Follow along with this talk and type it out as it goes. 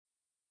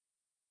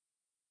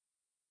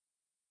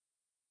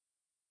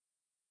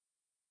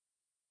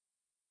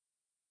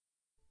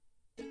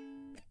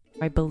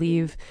I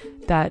believe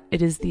that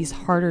it is these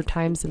harder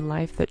times in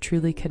life that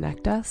truly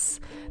connect us.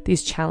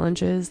 These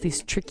challenges,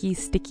 these tricky,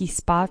 sticky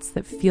spots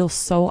that feel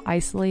so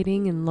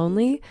isolating and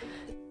lonely.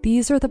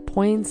 These are the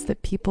points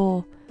that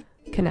people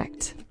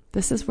connect.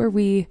 This is where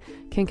we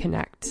can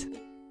connect.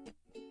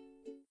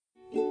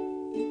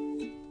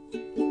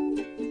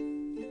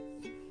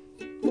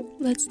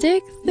 Let's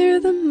dig through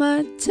the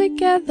mud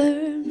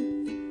together.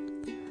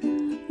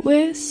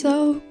 We're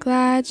so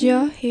glad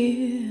you're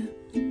here.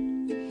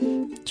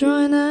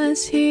 Join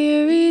us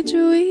here each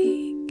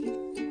week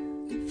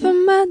for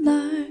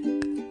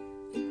Mudlark.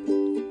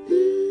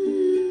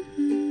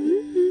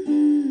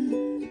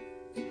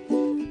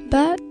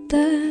 Ba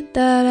da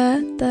da da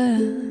da.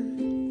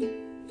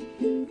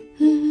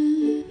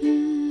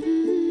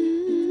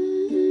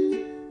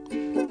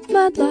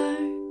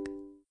 Mudlark.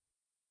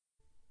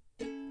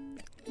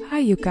 Hi,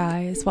 you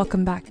guys.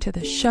 Welcome back to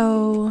the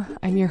show.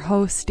 I'm your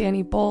host,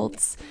 Danny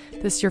Bolts.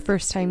 If this is your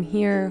first time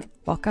here,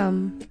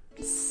 welcome.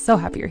 So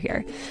happy you're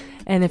here.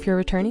 And if you're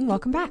returning,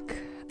 welcome back.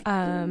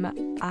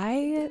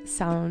 I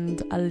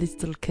sound a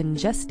little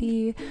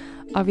congested.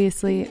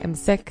 Obviously, I'm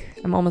sick.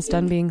 I'm almost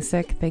done being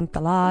sick. Thank the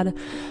Lord.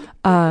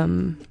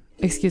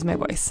 Excuse my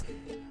voice.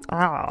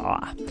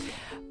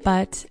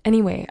 But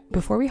anyway,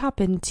 before we hop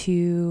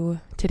into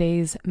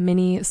today's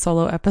mini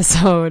solo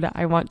episode,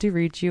 I want to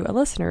read you a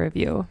listener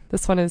review.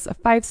 This one is a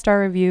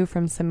 5-star review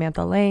from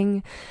Samantha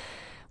Lang,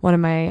 one of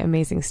my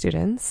amazing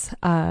students.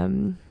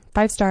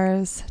 5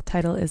 stars,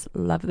 title is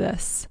Love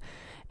This.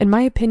 In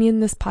my opinion,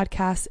 this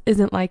podcast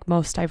isn't like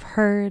most I've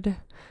heard.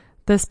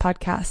 This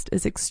podcast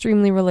is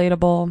extremely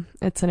relatable.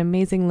 It's an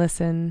amazing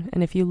listen.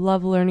 And if you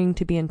love learning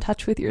to be in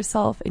touch with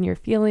yourself and your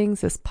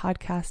feelings, this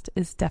podcast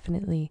is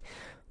definitely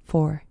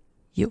for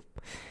you.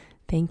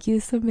 Thank you,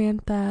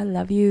 Samantha.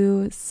 Love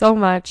you so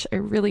much. I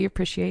really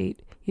appreciate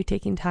you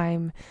taking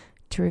time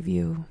to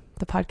review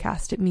the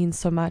podcast. It means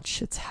so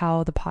much. It's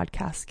how the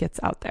podcast gets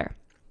out there.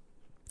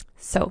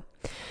 So,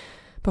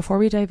 before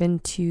we dive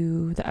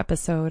into the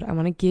episode, I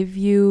want to give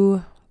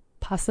you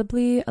I'm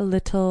going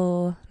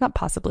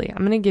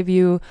to give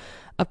you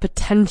a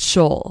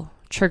potential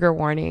trigger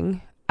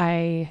warning.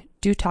 I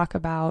do talk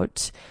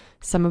about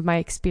some of my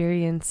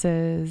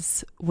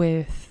experiences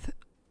with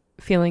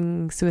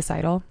feeling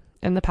suicidal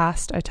in the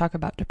past. I talk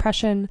about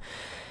depression.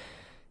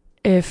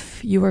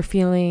 If you are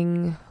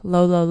feeling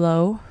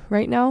low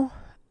right now,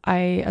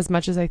 as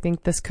much as I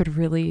think this could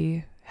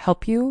really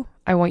help you,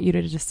 I want you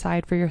to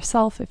decide for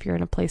yourself if you're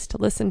in a place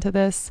to listen to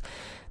this.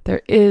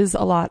 There is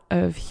a lot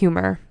of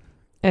humor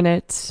in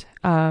it,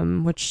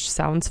 which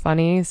sounds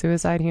funny,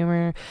 suicide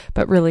humor,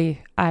 but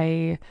really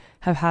I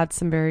have had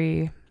some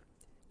very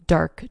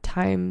dark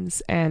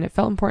times, and it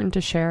felt important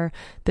to share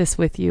this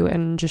with you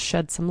and just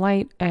shed some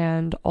light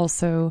and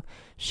also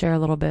share a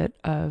little bit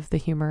of the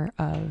humor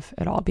of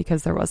it all,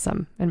 because there was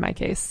some in my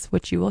case,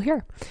 which you will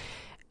hear.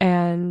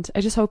 And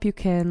I just hope you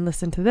can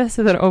listen to this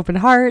with an open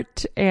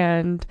heart.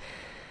 And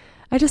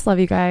I just love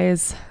you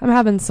guys. I'm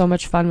having so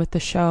much fun with the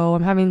show.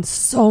 I'm having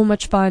so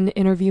much fun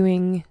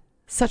interviewing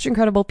such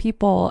incredible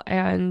people.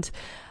 And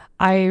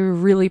I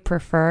really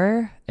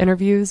prefer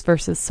interviews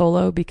versus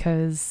solo,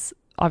 because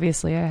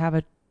obviously I have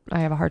a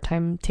hard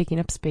time taking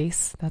up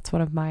space. That's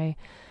one of my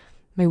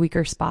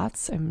weaker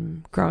spots.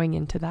 I'm growing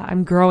into that.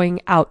 I'm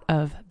growing out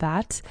of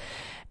that.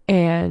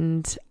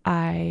 And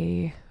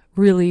I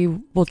really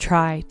will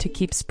try to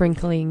keep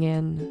sprinkling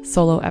in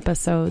solo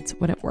episodes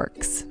when it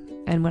works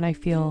and when I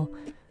feel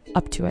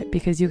up to it,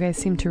 because you guys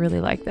seem to really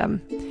like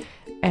them.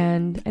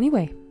 And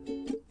anyway,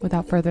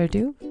 without further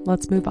ado,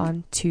 let's move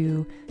on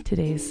to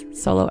today's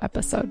solo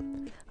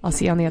episode. I'll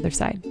see you on the other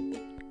side.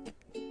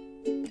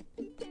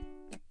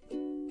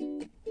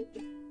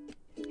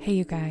 Hey,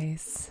 you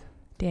guys.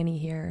 Danny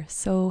here.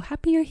 So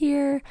happy you're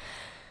here.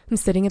 I'm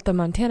sitting at the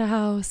Montana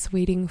house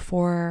waiting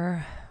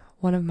for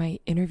one of my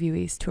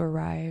interviewees to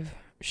arrive.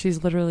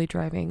 She's literally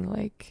driving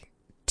like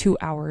 2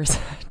 hours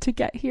to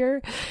get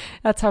here.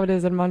 That's how it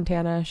is in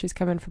Montana. She's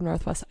coming from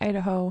Northwest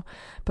Idaho.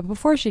 But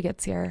before she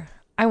gets here,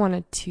 I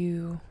wanted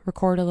to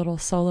record a little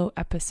solo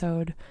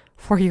episode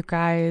for you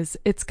guys.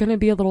 It's going to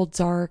be a little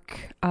dark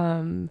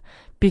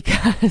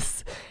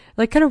because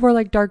like kind of more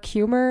like dark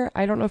humor.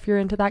 I don't know if you're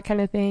into that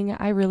kind of thing.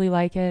 I really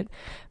like it.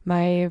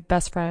 My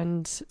best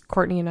friend,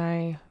 Courtney, and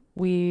I,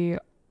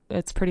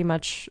 it's pretty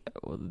much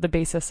the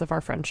basis of our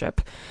friendship.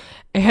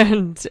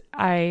 And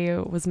I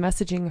was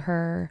messaging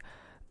her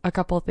a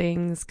couple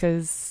things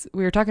because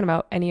we were talking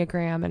about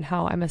Enneagram and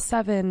how I'm a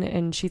 7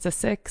 and she's a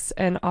 6.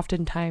 And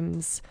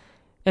oftentimes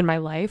in my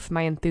life,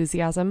 my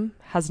enthusiasm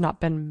has not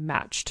been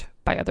matched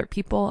by other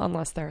people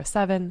unless they're a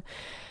 7.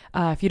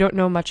 If you don't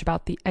know much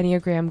about the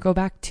Enneagram, go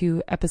back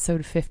to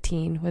episode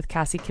 15 with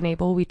Cassie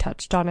Knable. We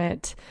touched on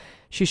it.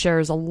 She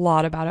shares a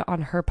lot about it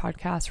on her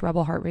podcast,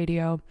 Rebel Heart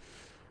Radio.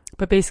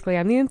 But basically,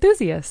 I'm the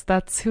enthusiast.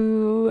 That's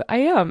who I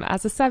am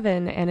as a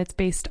 7, and it's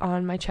based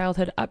on my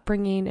childhood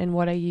upbringing and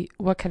what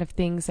kind of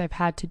things I've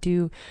had to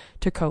do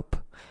to cope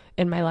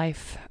in my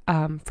life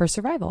for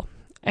survival.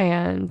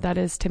 And that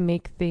is to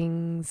make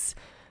things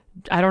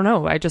I don't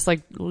know. I just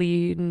like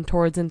lean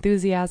towards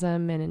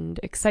enthusiasm and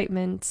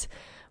excitement,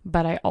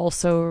 but I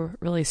also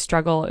really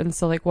struggle. And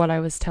so like what I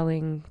was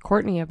telling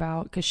Courtney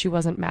about, because she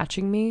wasn't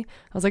matching me,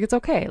 I was like, it's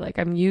okay. Like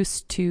I'm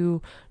used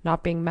to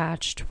not being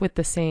matched with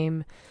the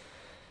same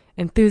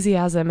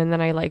enthusiasm. And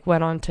then I like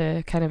went on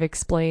to kind of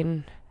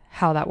explain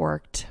how that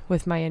worked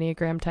with my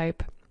Enneagram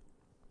type.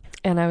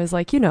 And I was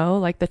like,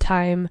 like the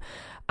time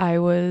I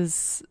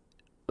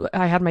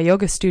had my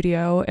yoga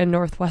studio in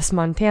Northwest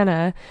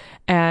Montana,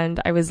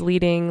 and I was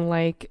leading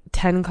like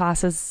 10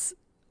 classes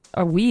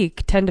a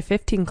week, 10 to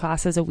 15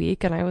 classes a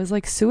week. And I was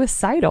like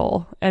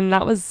suicidal. And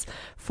that was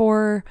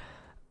for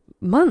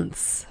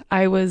months.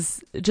 I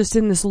was just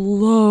in this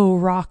low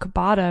rock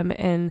bottom.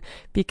 And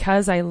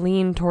because I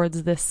leaned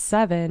towards this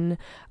 7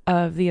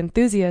 of the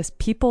enthusiast,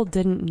 people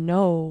didn't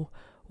know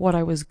what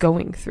I was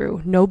going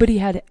through. Nobody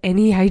had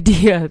any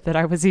idea that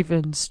I was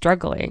even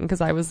struggling,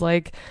 because I was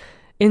like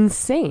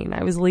insane.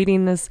 I was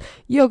leading this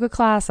yoga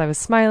class. I was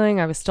smiling.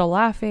 I was still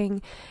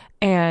laughing.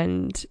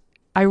 And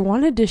I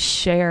wanted to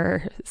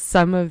share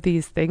some of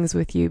these things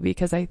with you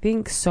because I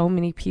think so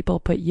many people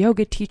put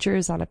yoga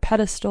teachers on a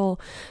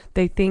pedestal.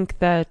 They think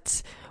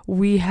that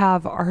we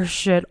have our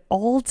shit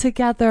all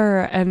together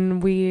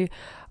and we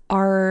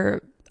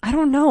are, I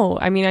don't know.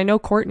 I mean, I know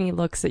Courtney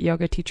looks at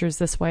yoga teachers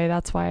this way.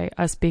 That's why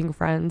us being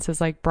friends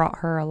has like brought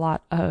her a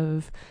lot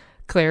of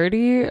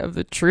clarity of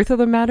the truth of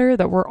the matter,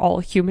 that we're all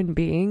human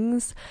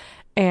beings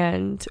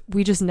and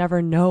we just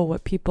never know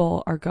what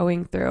people are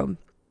going through.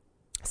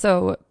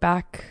 So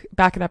back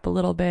it up a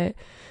little bit.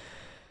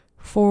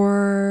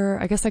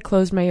 I guess I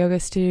closed my yoga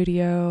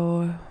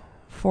studio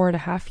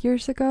 4.5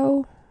 years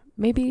ago,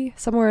 maybe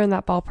somewhere in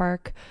that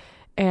ballpark.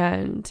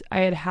 And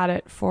I had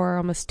it for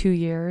almost 2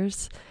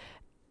 years.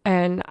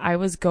 And I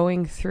was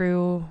going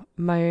through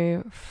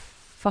my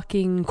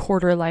fucking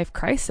quarter life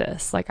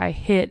crisis. Like I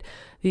hit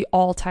the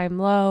all-time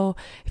low.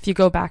 If you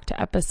go back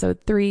to episode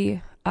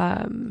 3,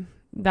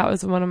 that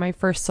was one of my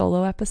first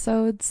solo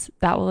episodes.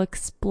 That will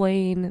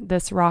explain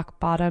this rock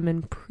bottom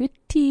in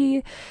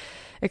pretty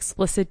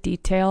explicit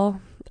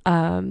detail.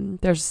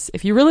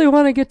 If you really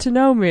want to get to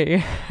know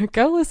me,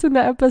 go listen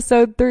to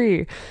episode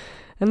 3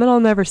 and then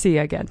I'll never see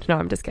you again. No,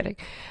 I'm just kidding.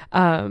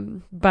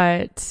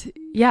 But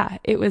yeah,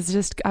 it was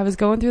just, I was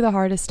going through the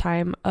hardest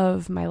time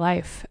of my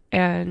life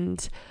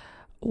and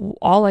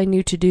all I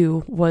knew to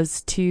do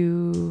was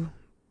to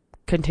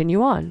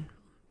continue on,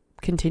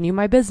 continue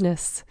my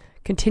business,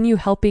 continue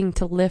helping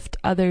to lift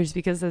others,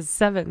 because as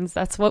 7s,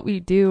 that's what we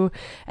do.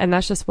 And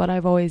that's just what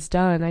I've always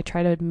done. I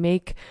try to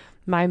make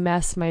my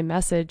mess my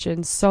message.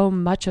 And so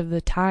much of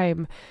the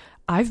time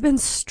I've been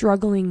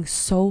struggling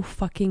so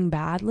fucking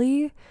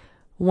badly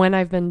when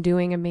I've been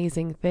doing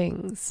amazing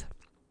things.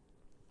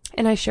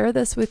 And I share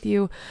this with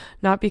you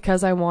not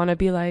because I want to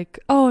be like,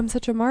 oh, I'm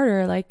such a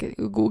martyr, like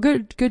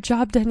good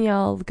job,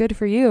 Danielle, good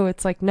for you.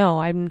 It's like,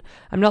 no, I'm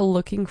not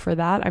looking for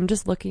that. I'm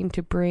just looking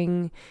to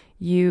bring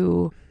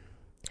you,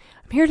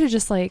 I'm here to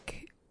just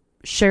like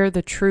share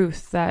the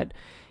truth that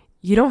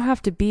you don't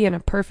have to be in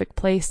a perfect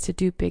place to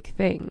do big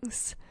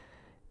things.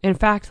 In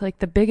fact, like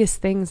the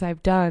biggest things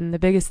I've done, the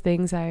biggest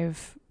things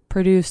I've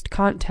produced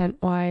content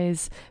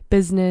wise,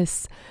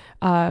 business,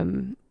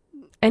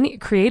 any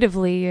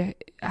creatively,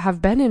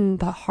 have been in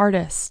the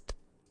hardest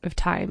of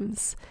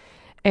times.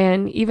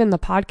 And even the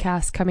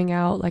podcast coming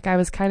out, like I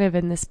was kind of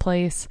in this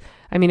place.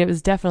 I mean, it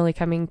was definitely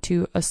coming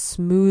to a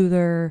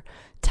smoother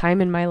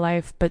time in my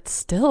life, but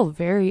still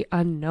very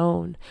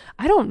unknown.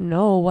 I don't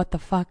know what the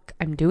fuck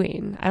I'm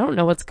doing. I don't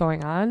know what's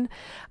going on.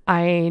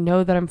 I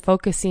know that I'm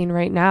focusing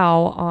right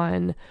now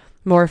on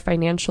more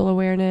financial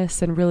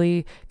awareness and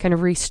really kind of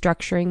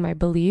restructuring my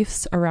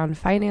beliefs around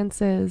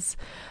finances.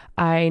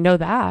 I know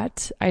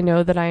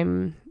that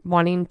I'm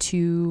wanting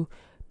to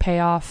pay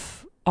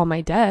off all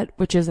my debt,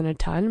 which isn't a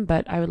ton,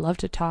 but I would love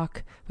to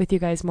talk with you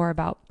guys more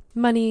about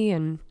money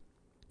and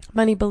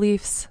money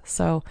beliefs.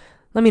 So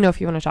let me know if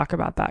you want to talk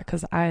about that,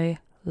 because I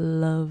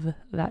love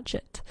that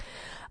shit.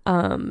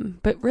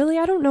 But really,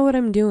 I don't know what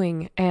I'm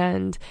doing.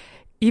 And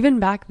even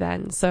back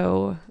then,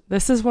 so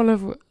this is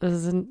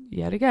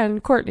yet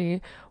again,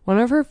 Courtney, one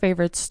of her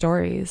favorite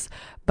stories.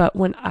 But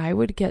when I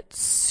would get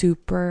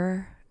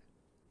super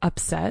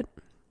upset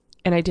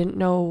and I didn't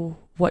know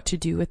what to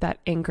do with that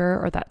anger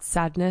or that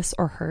sadness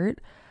or hurt,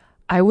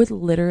 I would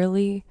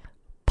literally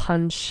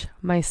punch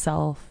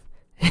myself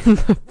in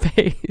the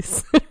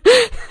face.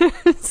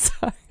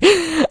 Sorry.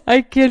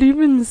 I can't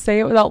even say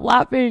it without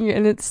laughing,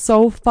 and it's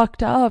so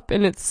fucked up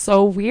and it's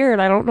so weird.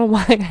 I don't know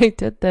why I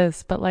did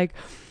this, but like,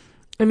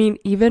 I mean,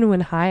 even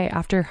when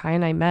after Hai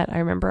and I met, I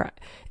remember,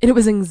 and it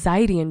was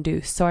anxiety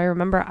induced. So I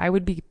remember I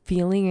would be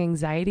feeling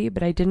anxiety,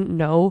 but I didn't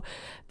know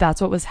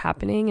that's what was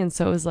happening. And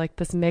so it was like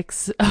this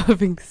mix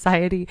of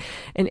anxiety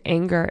and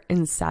anger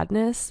and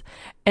sadness.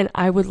 And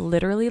I would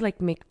literally like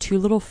make 2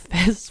 little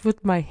fists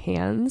with my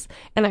hands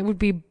and I would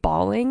be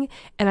bawling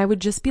and I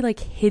would just be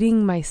like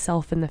hitting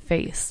myself in the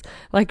face,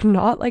 like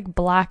not like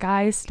black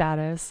eye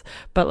status,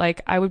 but like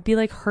I would be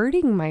like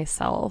hurting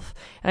myself.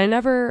 And I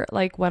never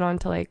like went on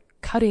to like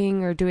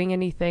cutting or doing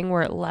anything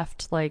where it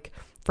left like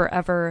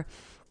forever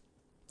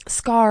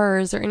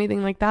scars or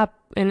anything like that.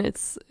 And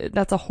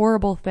that's a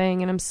horrible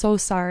thing. And I'm so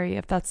sorry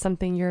if that's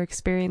something you're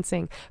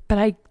experiencing, but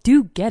I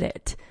do get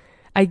it.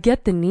 I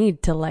get the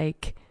need to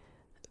like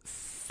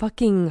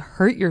fucking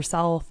hurt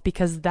yourself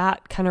because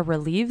that kind of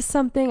relieves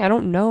something. I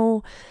don't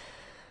know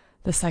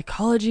the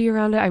psychology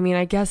around it. I mean,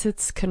 I guess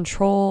it's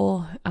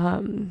control.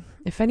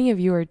 If any of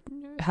you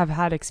have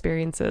had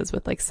experiences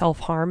with like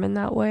self-harm in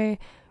that way,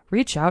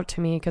 reach out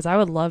to me because I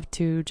would love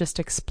to just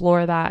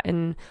explore that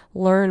and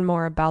learn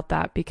more about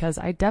that because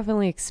I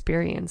definitely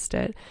experienced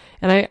it.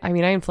 And I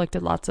mean, I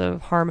inflicted lots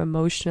of harm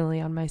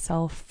emotionally on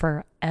myself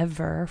for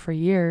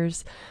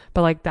years,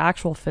 but like the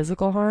actual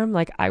physical harm,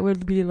 like I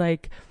would be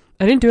like,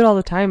 I didn't do it all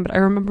the time, but I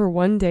remember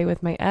one day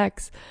with my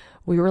ex,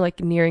 we were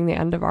like nearing the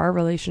end of our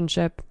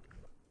relationship.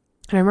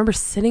 And I remember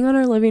sitting on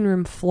our living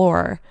room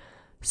floor,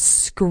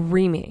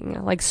 screaming,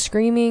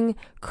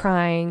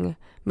 crying,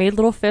 made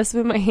little fists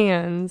with my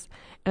hands.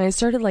 And I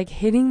started like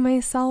hitting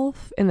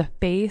myself in the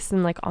face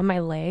and like on my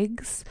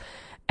legs.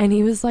 And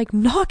he was like,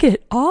 knock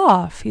it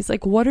off. He's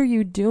like, what are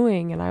you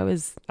doing? And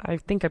I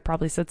think I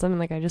probably said something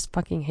like, I just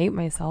fucking hate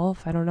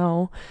myself. I don't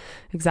know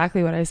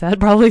exactly what I said,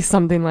 probably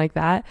something like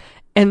that.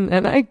 And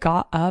then I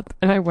got up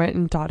and I went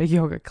and taught a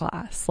yoga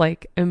class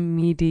like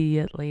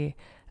immediately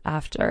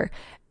after.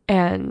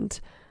 And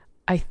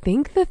I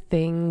think the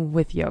thing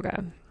with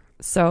yoga,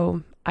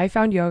 so I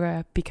found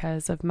yoga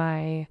because of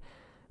my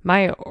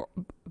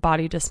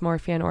body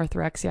dysmorphia and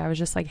orthorexia. I was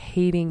just like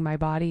hating my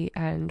body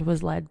and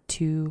was led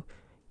to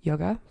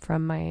yoga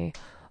from my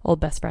old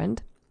best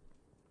friend.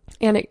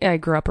 And I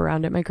grew up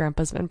around it. My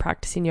grandpa's been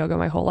practicing yoga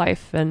my whole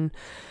life and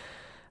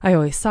I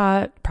always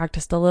saw it,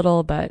 practiced a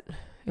little, but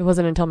it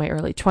wasn't until my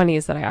early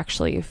 20s that I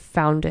actually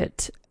found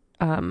it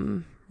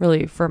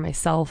really for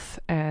myself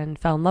and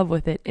fell in love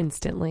with it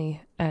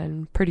instantly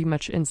and pretty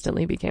much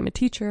instantly became a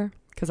teacher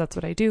because that's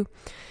what I do.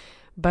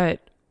 But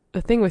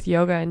the thing with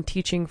yoga and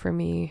teaching for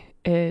me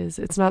is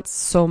it's not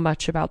so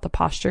much about the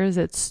postures.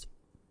 It's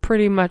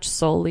pretty much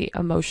solely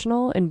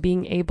emotional and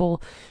being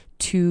able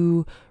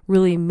to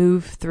really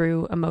move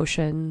through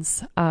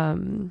emotions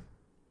in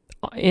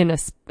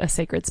a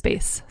sacred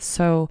space.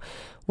 So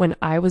when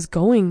I was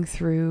going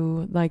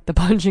through like the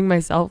punching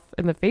myself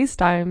in the face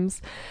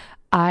times,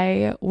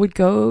 I would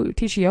go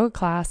teach a yoga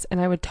class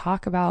and I would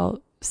talk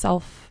about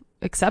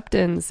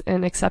self-acceptance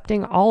and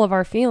accepting all of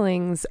our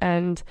feelings,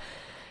 and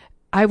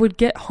I would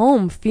get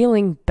home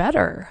feeling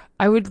better.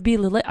 I would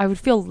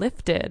feel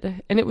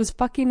lifted, and it was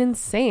fucking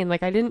insane.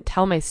 Like I didn't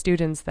tell my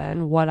students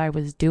then what I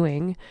was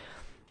doing,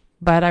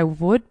 but I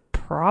would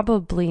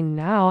probably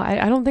now.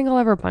 I don't think I'll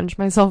ever punch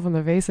myself in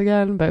the face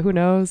again, but who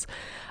knows?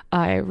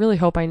 I really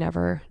hope I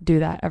never do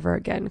that ever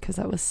again because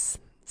that was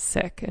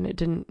sick and it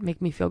didn't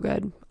make me feel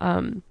good.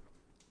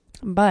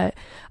 But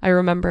I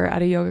remember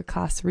at a yoga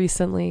class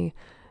recently,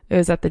 it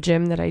was at the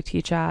gym that I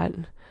teach at.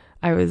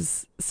 I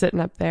was sitting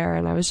up there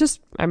and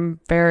I'm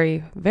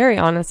very, very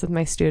honest with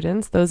my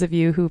students. Those of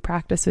you who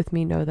practice with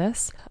me know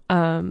this.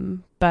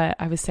 But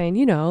I was saying,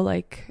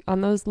 like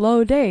on those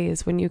low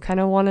days when you kind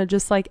of want to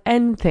just like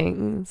end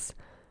things.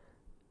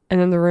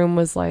 And then the room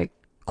was like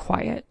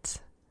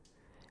quiet.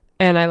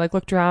 And I like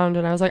looked around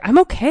and I was like, I'm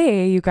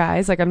okay, you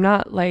guys. Like, I'm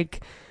not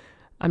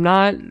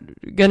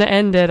gonna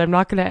end it. I'm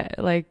not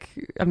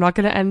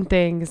gonna end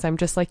things. I'm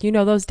just like,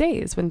 those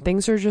days when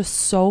things are just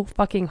so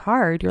fucking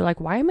hard, you're like,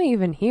 why am I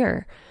even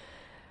here?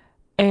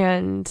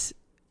 And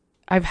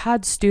I've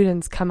had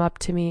students come up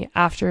to me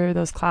after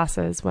those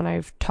classes when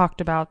I've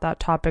talked about that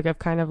topic of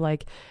kind of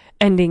like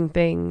ending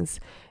things,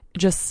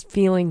 just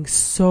feeling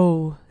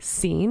so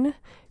seen,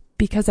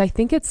 because I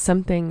think it's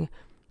something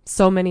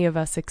so many of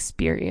us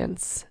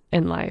experience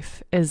in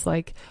life is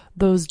like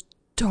those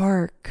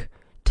dark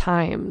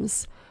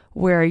times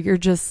where you're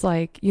just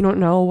like, you don't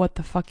know what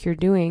the fuck you're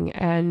doing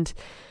and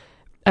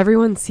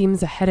everyone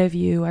seems ahead of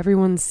you.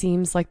 Everyone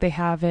seems like they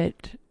have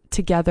it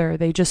together.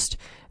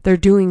 They're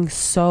doing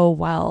so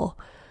well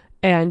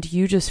and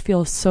you just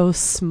feel so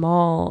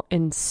small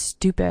and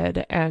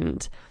stupid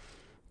and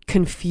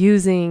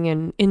confusing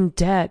and in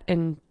debt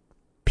and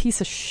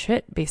piece of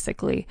shit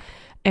basically.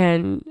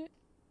 And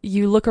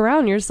you look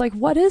around, you're just like,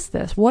 what is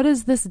this? What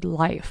is this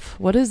life?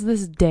 What is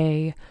this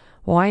day?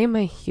 Why am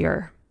I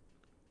here?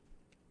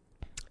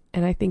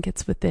 And I think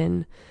it's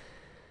within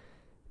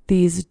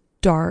these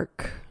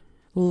dark,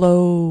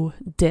 low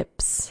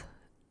dips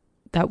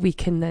that we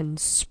can then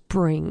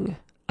spring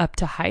up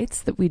to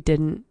heights that we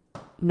didn't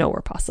know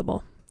were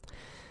possible.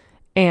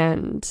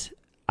 And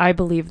I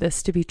believe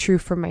this to be true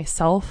for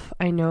myself.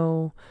 I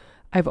know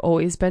I've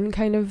always been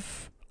kind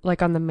of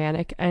like on the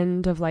manic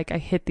end of like I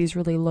hit these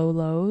really low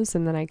lows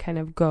and then I kind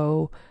of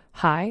go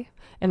high.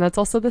 And that's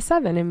also the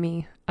 7 in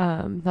me.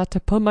 Not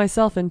to put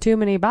myself in too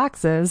many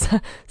boxes.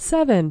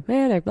 7,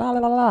 manic, blah, blah,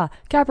 blah, blah.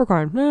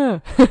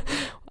 Capricorn.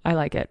 I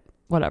like it.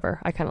 Whatever.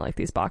 I kind of like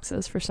these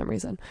boxes for some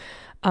reason.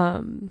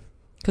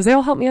 Because they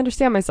all help me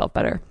understand myself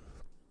better.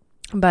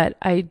 But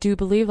I do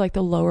believe like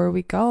the lower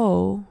we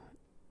go,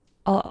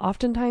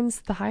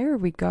 oftentimes the higher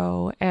we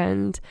go.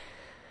 And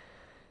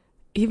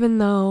even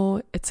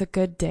though it's a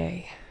good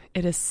day,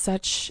 it is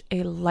such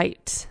a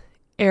light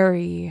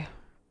airy,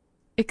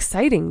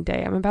 exciting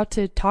day. I'm about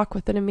to talk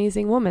with an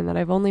amazing woman that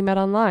I've only met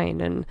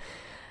online, and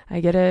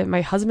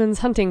my husband's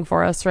hunting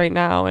for us right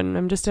now, and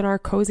I'm just in our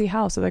cozy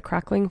house with a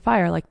crackling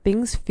fire. Like,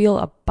 things feel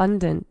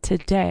abundant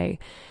today.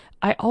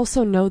 I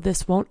also know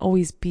this won't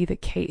always be the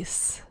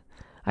case.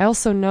 I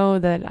also know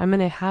that I'm going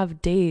to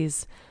have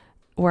days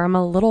where I'm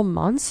a little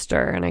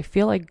monster and I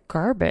feel like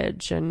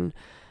garbage and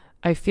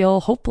I feel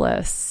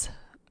hopeless.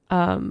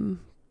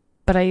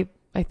 But I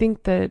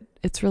think that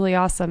it's really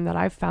awesome that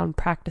I've found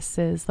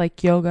practices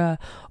like yoga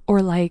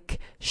or like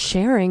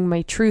sharing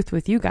my truth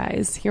with you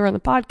guys here on the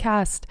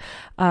podcast,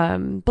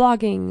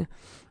 blogging,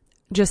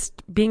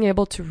 just being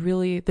able to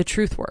really, the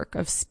truth work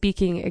of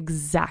speaking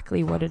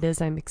exactly what it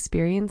is I'm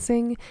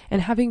experiencing,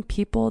 and having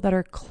people that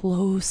are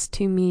close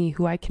to me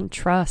who I can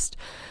trust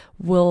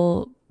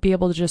will be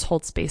able to just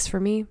hold space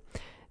for me.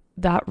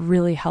 That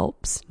really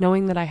helps.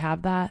 Knowing that I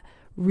have that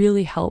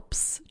really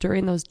helps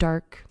during those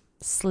dark,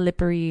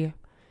 slippery,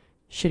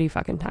 shitty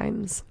fucking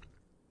times.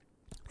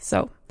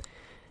 So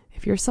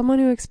if you're someone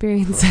who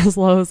experiences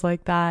lows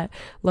like that,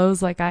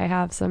 lows like I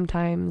have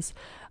sometimes,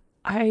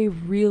 I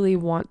really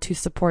want to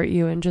support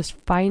you in just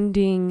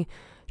finding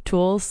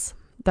tools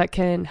that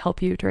can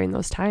help you during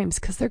those times,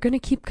 because they're going to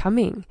keep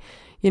coming.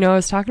 I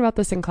was talking about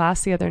this in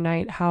class the other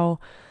night, how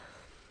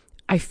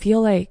I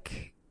feel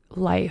like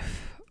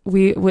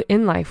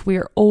in life, we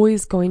are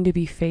always going to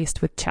be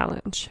faced with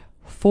challenge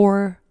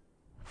for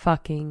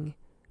fucking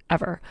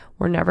ever.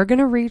 We're never going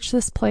to reach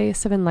this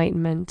place of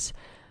enlightenment.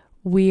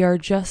 We are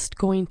just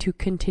going to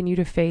continue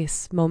to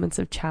face moments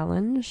of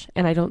challenge.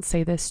 And I don't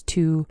say this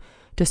to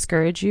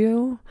discourage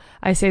you.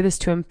 I say this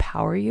to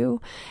empower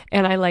you.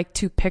 And I like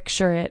to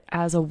picture it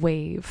as a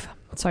wave.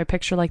 So I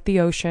picture like the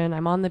ocean.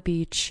 I'm on the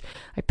beach.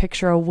 I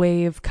picture a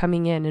wave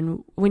coming in.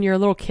 And when you're a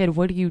little kid,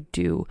 what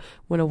do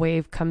when a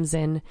wave comes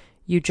in?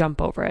 You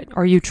jump over it,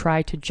 or you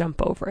try to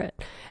jump over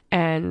it.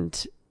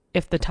 And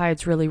if the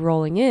tide's really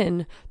rolling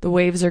in, the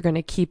waves are going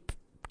to keep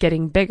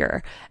getting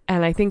bigger.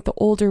 And I think the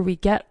older we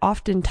get,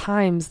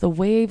 oftentimes the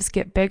waves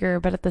get bigger,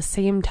 but at the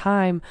same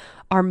time,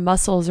 our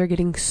muscles are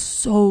getting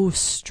so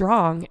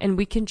strong and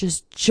we can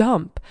just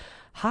jump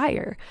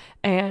higher.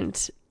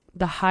 And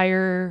the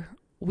higher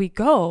we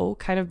go,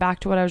 kind of back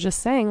to what I was just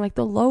saying, like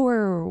the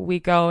lower we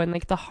go and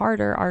like the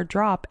harder our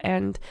drop.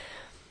 And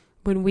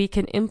when we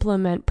can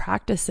implement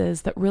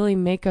practices that really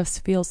make us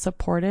feel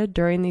supported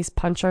during these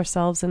punch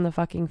ourselves in the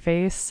fucking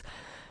face,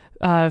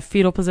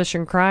 fetal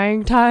position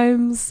crying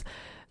times,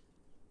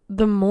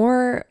 the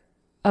more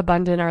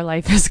abundant our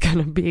life is going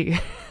to be.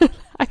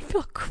 I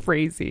feel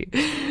crazy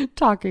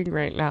talking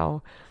right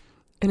now.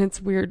 And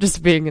it's weird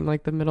just being in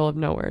like the middle of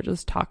nowhere,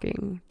 just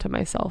talking to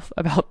myself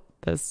about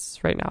this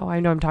right now.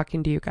 I know I'm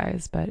talking to you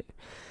guys, but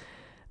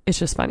it's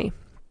just funny.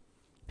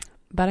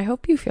 But I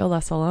hope you feel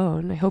less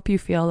alone. I hope you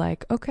feel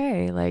like,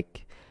 okay,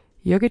 like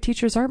yoga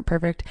teachers aren't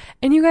perfect.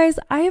 And you guys,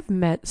 I have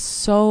met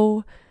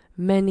so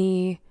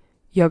many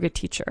yoga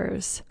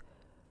teachers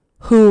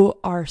who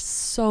are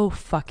so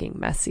fucking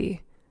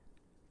messy.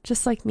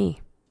 Just like me.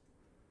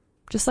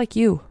 Just like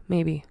you,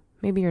 maybe.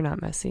 Maybe you're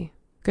not messy.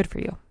 Good for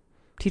you.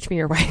 Teach me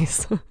your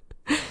ways.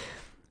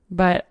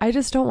 But I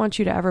just don't want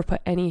you to ever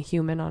put any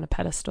human on a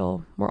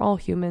pedestal. We're all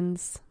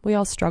humans. We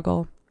all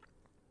struggle.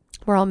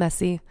 We're all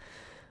messy.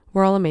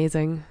 We're all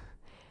amazing.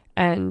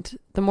 And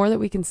the more that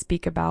we can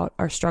speak about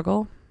our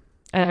struggle,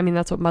 and I mean,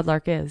 that's what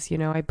Mudlark is.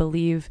 I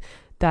believe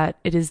that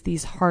it is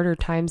these harder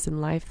times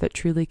in life that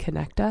truly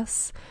connect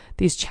us.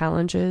 These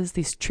challenges,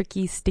 these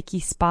tricky,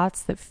 sticky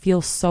spots that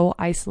feel so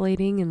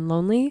isolating and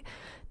lonely.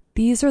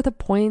 These are the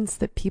points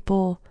that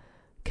people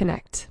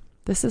connect.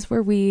 This is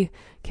where we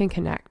can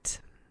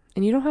connect.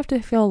 And you don't have to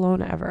feel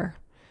alone ever,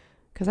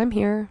 because I'm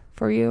here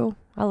for you.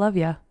 I love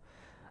you.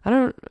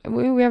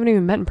 We haven't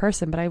even met in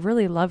person, but I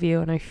really love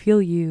you and I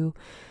feel you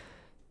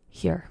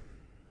here.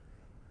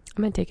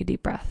 I'm going to take a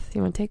deep breath.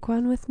 You want to take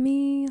one with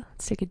me?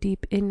 Let's take a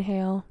deep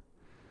inhale.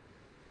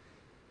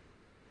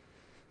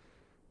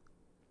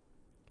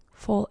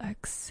 Full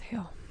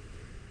exhale.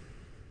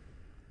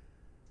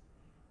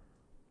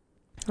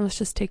 And let's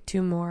just take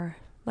two more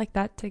like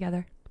that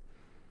together.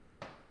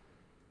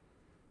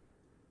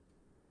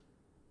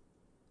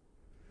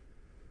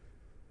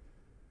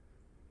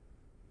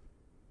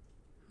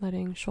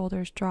 Letting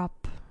shoulders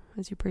drop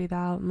as you breathe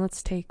out. And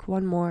let's take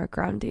one more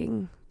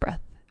grounding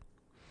breath.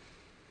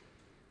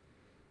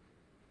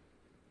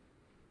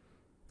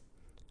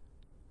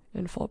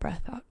 And full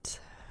breath out.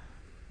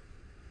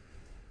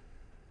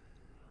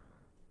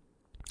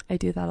 I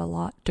do that a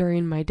lot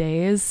during my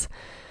days.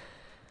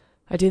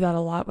 I do that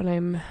a lot when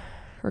I'm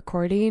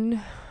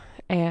recording.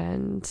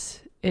 And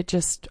it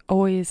just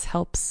always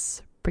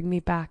helps bring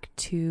me back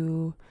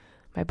to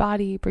my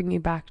body, bring me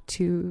back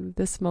to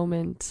this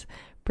moment,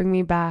 bring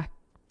me back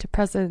to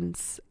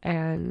presence.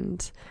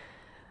 And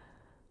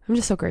I'm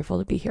just so grateful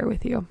to be here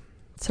with you.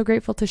 So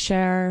grateful to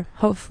share.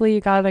 Hopefully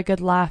you got a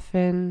good laugh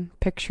in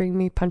picturing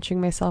me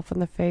punching myself in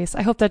the face.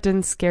 I hope that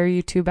didn't scare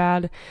you too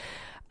bad.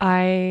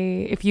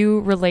 If you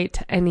relate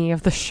to any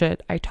of the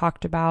shit I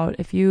talked about,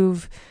 if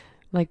you've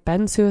like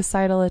been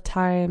suicidal at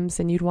times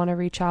and you'd want to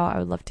reach out, I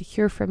would love to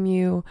hear from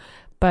you.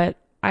 But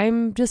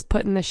I'm just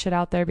putting this shit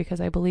out there because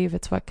I believe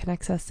it's what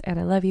connects us, and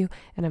I love you,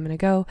 and I'm going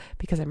to go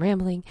because I'm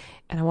rambling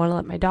and I want to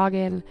let my dog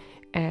in,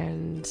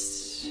 and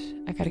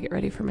I got to get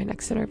ready for my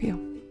next interview.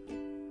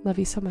 Love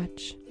you so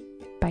much.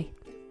 Bye.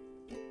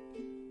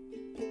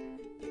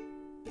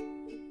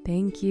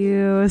 Thank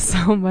you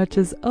so much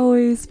as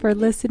always for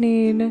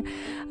listening.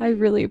 I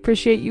really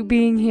appreciate you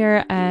being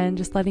here and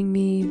just letting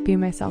me be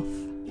myself.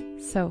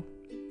 So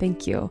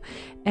thank you.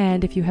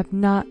 And if you have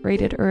not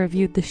rated or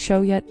reviewed the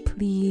show yet,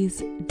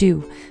 please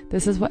do.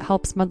 This is what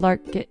helps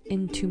Mudlark get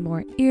into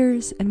more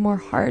ears and more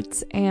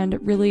hearts, and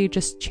it really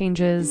just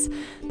changes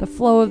the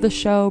flow of the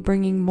show,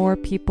 bringing more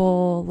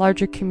people,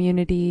 larger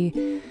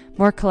community,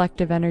 more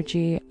collective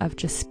energy of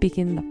just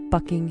speaking the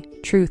fucking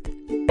truth.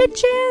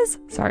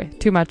 Bitches! Sorry,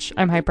 too much.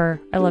 I'm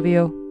hyper. I love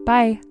you.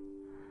 Bye.